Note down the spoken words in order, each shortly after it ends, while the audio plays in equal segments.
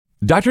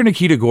Dr.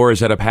 Nikita Gore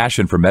has had a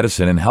passion for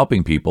medicine and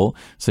helping people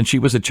since she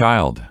was a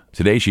child.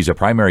 Today, she's a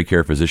primary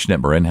care physician at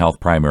MarinHealth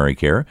Primary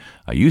Care,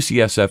 a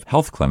UCSF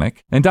health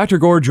clinic. And Dr.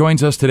 Gore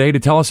joins us today to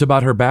tell us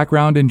about her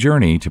background and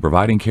journey to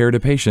providing care to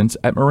patients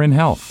at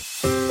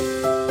MarinHealth.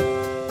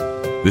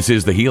 This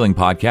is the Healing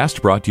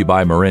Podcast brought to you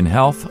by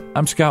MarinHealth.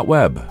 I'm Scott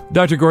Webb.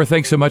 Dr. Gore,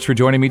 thanks so much for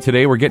joining me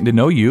today. We're getting to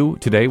know you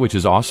today, which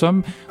is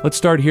awesome. Let's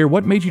start here.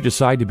 What made you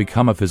decide to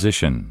become a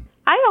physician?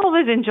 I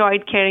always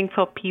enjoyed caring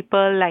for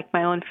people like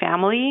my own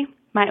family.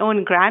 My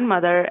own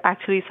grandmother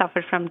actually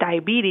suffered from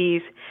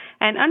diabetes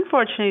and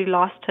unfortunately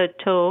lost her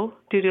toe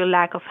due to a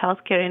lack of health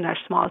care in our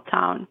small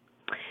town.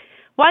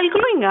 While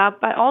growing up,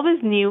 I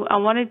always knew I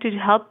wanted to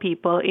help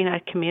people in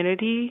our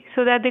community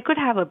so that they could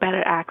have a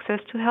better access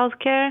to health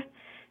care.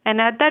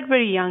 And at that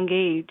very young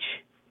age,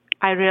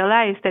 I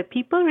realized that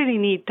people really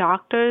need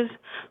doctors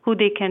who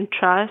they can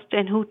trust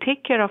and who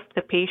take care of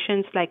the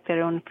patients like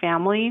their own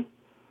family.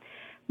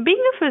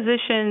 Being a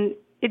physician,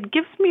 it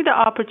gives me the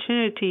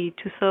opportunity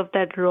to serve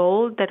that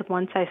role that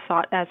once I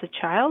sought as a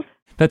child.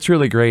 That's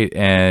really great.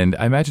 And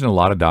I imagine a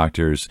lot of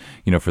doctors,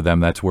 for them,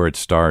 that's where it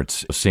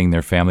starts, seeing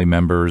their family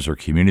members or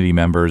community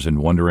members and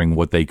wondering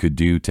what they could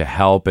do to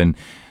help. And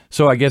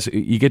so I guess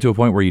you get to a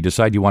point where you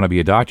decide you want to be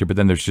a doctor, but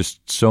then there's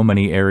just so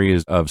many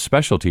areas of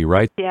specialty,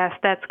 right? Yes,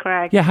 that's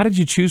correct. Yeah. How did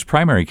you choose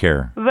primary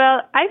care?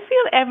 Well, I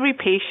feel every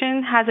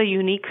patient has a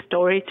unique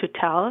story to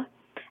tell.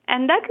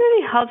 And that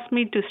really helps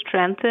me to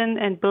strengthen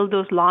and build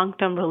those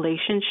long-term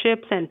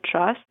relationships and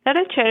trust that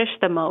I cherish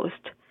the most.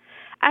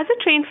 As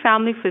a trained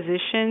family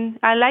physician,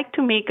 I like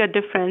to make a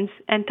difference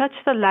and touch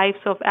the lives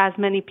of as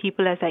many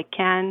people as I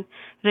can,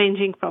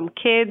 ranging from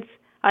kids,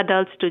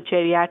 adults to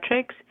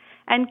geriatrics.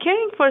 And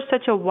caring for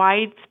such a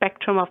wide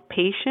spectrum of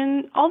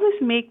patients always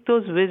make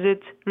those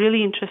visits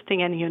really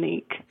interesting and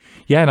unique.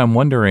 Yeah, and I'm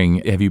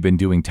wondering, have you been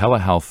doing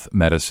telehealth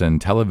medicine,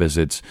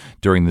 televisits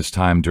during this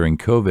time, during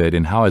COVID,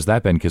 and how has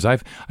that been? Because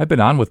I've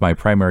been on with my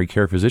primary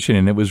care physician,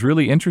 and it was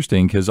really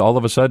interesting because all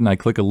of a sudden I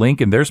click a link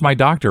and there's my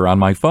doctor on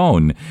my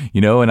phone,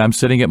 and I'm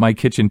sitting at my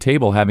kitchen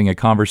table having a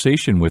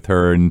conversation with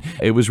her, and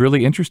it was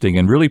really interesting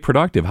and really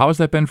productive. How has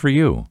that been for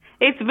you?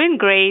 It's been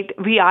great.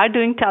 We are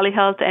doing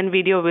telehealth and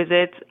video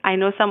visits. I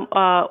know some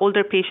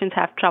older patients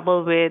have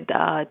trouble with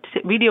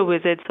video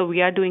visits, so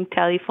we are doing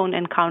telephone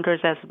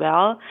encounters as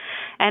well.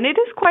 And it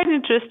is quite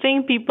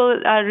interesting. People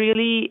are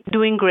really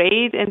doing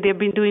great, and they've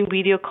been doing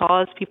video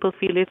calls. People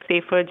feel it's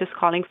safer just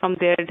calling from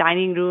their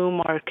dining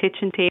room or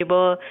kitchen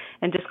table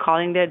and just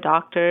calling their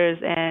doctors,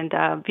 and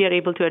we are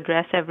able to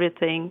address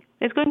everything.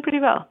 It's going pretty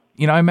well.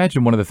 I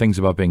imagine one of the things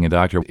about being a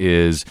doctor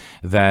is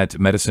that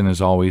medicine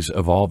is always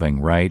evolving,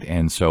 right?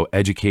 And so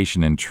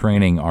education and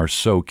training are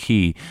so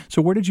key.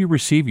 So where did you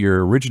receive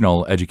your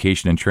original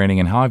education and training,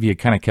 and how have you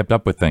kind of kept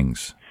up with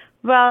things?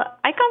 Well,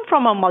 I come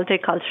from a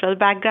multicultural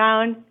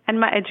background, and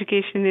my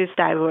education is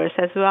diverse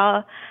as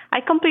well.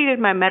 I completed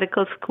my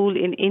medical school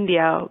in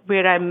India,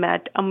 where I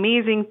met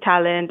amazing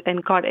talent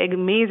and got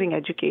amazing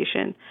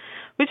education,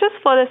 which was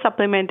further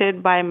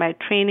supplemented by my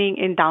training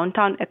in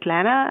downtown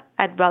Atlanta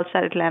at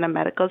Wellstar Atlanta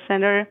Medical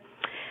Center.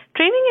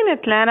 Training in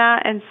Atlanta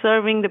and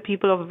serving the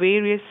people of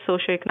various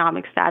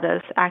socioeconomic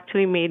status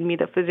actually made me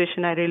the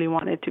physician I really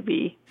wanted to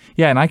be.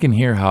 Yeah, and I can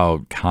hear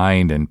how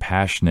kind and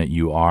passionate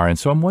you are. And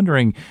so I'm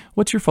wondering,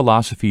 what's your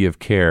philosophy of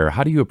care?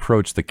 How do you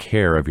approach the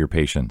care of your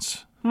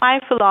patients?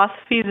 My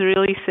philosophy is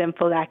really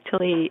simple,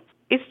 actually.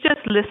 It's just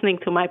listening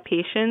to my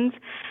patients.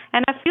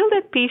 And I feel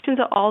that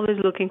patients are always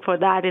looking for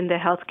that in their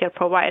healthcare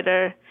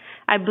provider.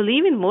 I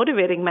believe in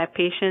motivating my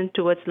patients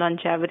towards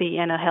longevity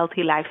and a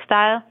healthy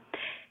lifestyle.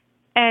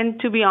 And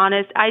to be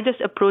honest, I just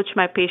approach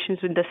my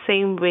patients in the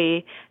same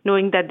way,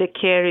 knowing that the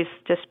care is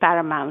just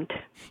paramount.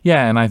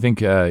 Yeah, and I think,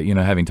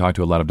 having talked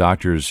to a lot of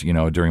doctors,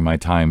 during my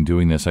time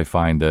doing this, I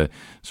find a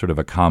sort of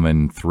a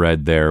common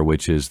thread there,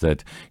 which is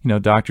that,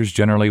 doctors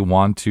generally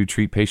want to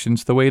treat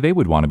patients the way they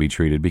would want to be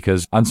treated,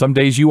 because on some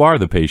days you are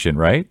the patient,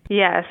 right?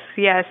 Yes,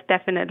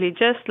 definitely.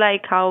 Just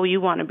like how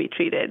you want to be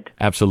treated.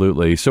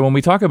 Absolutely. So when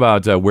we talk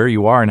about where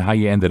you are and how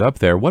you ended up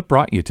there, what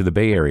brought you to the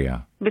Bay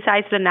Area?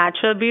 Besides the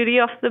natural beauty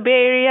of the Bay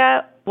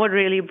Area, what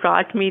really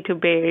brought me to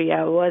Bay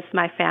Area was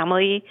my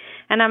family.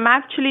 And I'm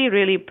actually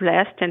really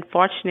blessed and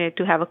fortunate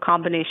to have a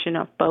combination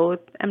of both.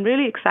 I'm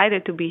really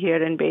excited to be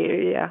here in Bay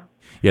Area.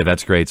 Yeah,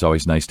 that's great. It's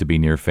always nice to be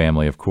near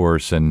family, of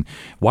course. And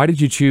why did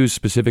you choose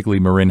specifically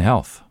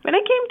MarinHealth? When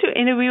I came to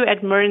interview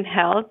at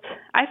MarinHealth,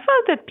 I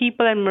felt that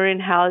people at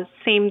MarinHealth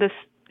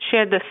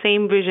share the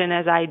same vision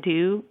as I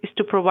do, is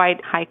to provide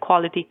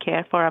high-quality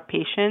care for our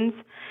patients.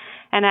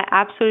 And I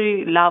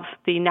absolutely love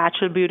the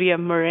natural beauty of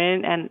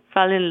Marin and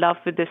fell in love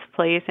with this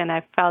place. And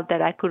I felt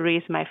that I could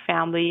raise my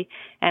family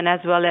and as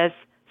well as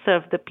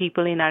serve the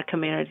people in our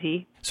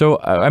community.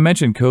 So I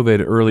mentioned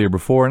COVID earlier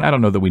before, and I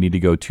don't know that we need to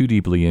go too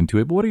deeply into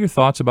it, but what are your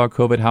thoughts about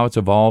COVID, how it's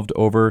evolved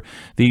over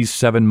these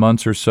 7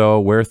 months or so,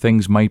 where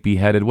things might be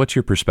headed? What's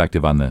your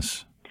perspective on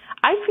this?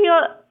 I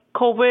feel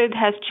COVID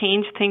has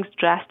changed things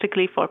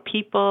drastically for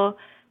people.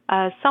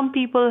 Some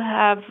people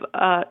have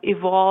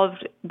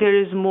evolved. There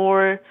is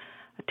more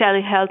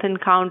telehealth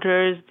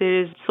encounters,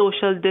 there is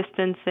social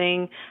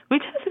distancing,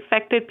 which has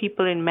affected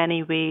people in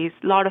many ways.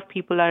 A lot of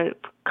people are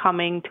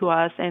coming to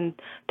us and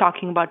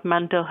talking about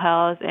mental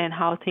health and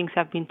how things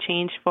have been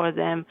changed for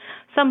them.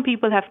 Some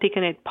people have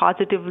taken it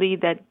positively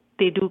that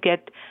they do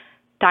get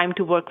time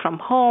to work from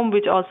home,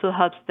 which also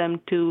helps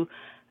them to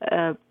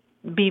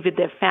be with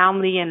their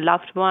family and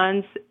loved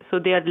ones. So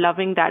they are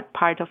loving that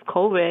part of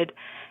COVID.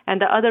 And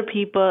the other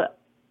people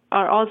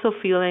are also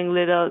feeling a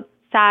little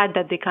sad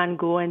that they can't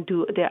go and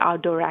do their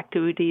outdoor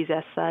activities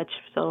as such.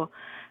 So,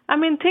 I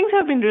mean, things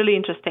have been really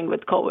interesting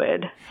with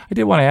COVID. I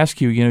did want to ask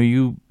you,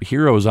 you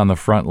heroes on the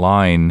front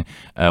line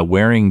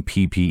wearing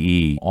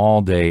PPE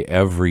all day,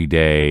 every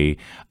day.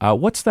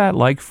 What's that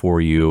like for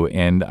you?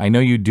 And I know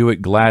you do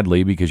it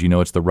gladly because you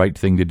know it's the right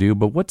thing to do,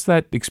 but what's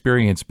that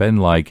experience been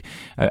like?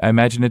 I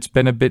imagine it's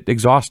been a bit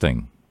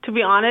exhausting. To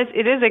be honest,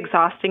 it is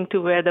exhausting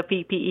to wear the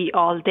PPE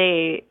all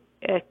day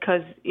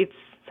because it's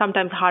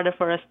sometimes harder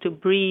for us to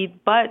breathe,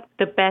 but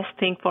the best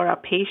thing for our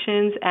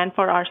patients and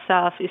for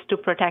ourselves is to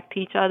protect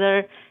each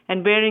other.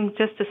 And wearing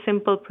just a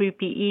simple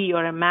PPE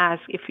or a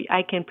mask, if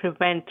I can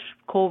prevent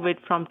COVID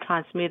from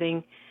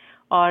transmitting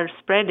or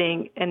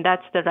spreading, and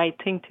that's the right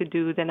thing to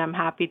do, then I'm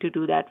happy to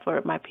do that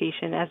for my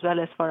patient as well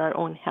as for our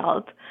own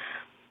health.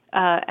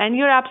 And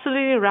you're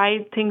absolutely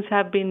right. Things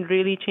have been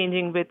really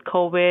changing with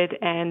COVID,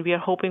 and we are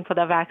hoping for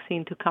the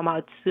vaccine to come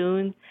out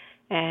soon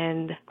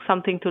and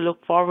something to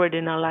look forward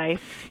in our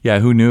life. Yeah,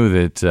 who knew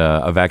that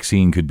a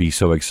vaccine could be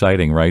so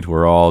exciting, right?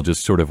 We're all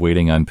just sort of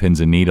waiting on pins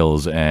and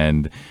needles,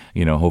 and,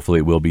 hopefully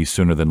it will be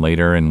sooner than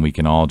later, and we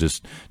can all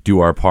just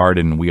do our part,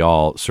 and we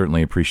all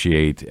certainly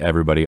appreciate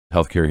everybody,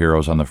 healthcare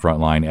heroes on the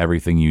front line,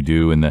 everything you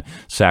do and the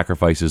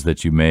sacrifices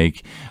that you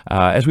make.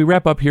 As we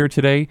wrap up here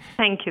today...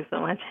 Thank you so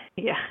much.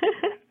 Yeah.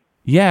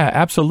 Yeah,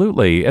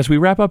 absolutely. As we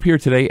wrap up here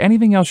today,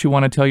 anything else you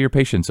want to tell your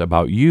patients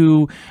about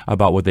you,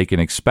 about what they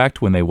can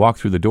expect when they walk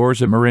through the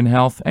doors at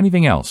MarinHealth?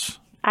 Anything else?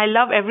 I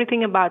love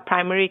everything about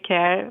primary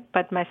care,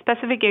 but my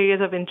specific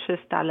areas of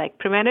interest are like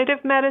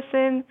preventative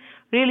medicine,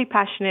 really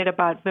passionate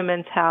about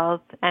women's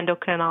health,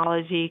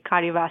 endocrinology,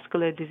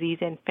 cardiovascular disease,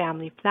 and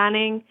family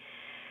planning.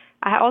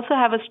 I also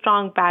have a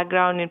strong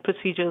background in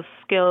procedural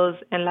skills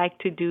and like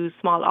to do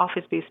small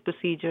office-based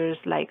procedures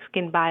like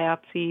skin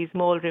biopsies,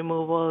 mold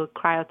removal,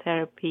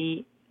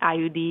 cryotherapy,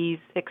 IUDs,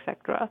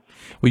 etc.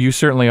 Well, you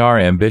certainly are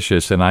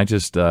ambitious, and I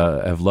just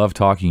have loved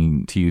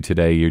talking to you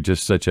today. You're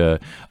just such a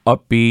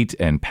upbeat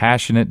and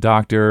passionate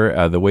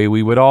doctor, the way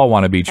we would all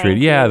want to be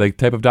treated. Yeah, the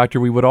type of doctor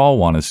we would all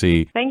want to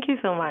see. Thank you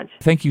so much.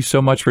 Thank you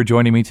so much for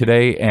joining me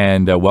today,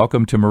 and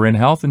welcome to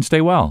MarinHealth, and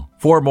stay well.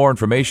 For more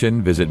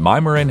information, visit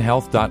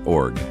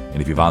mymarinhealth.org.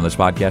 And if you found this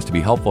podcast to be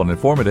helpful and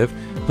informative,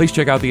 please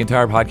check out the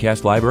entire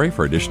podcast library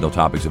for additional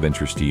topics of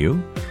interest to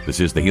you. This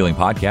is the Healing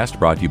Podcast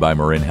brought to you by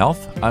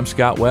MarinHealth. I'm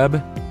Scott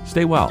Webb.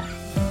 Stay well.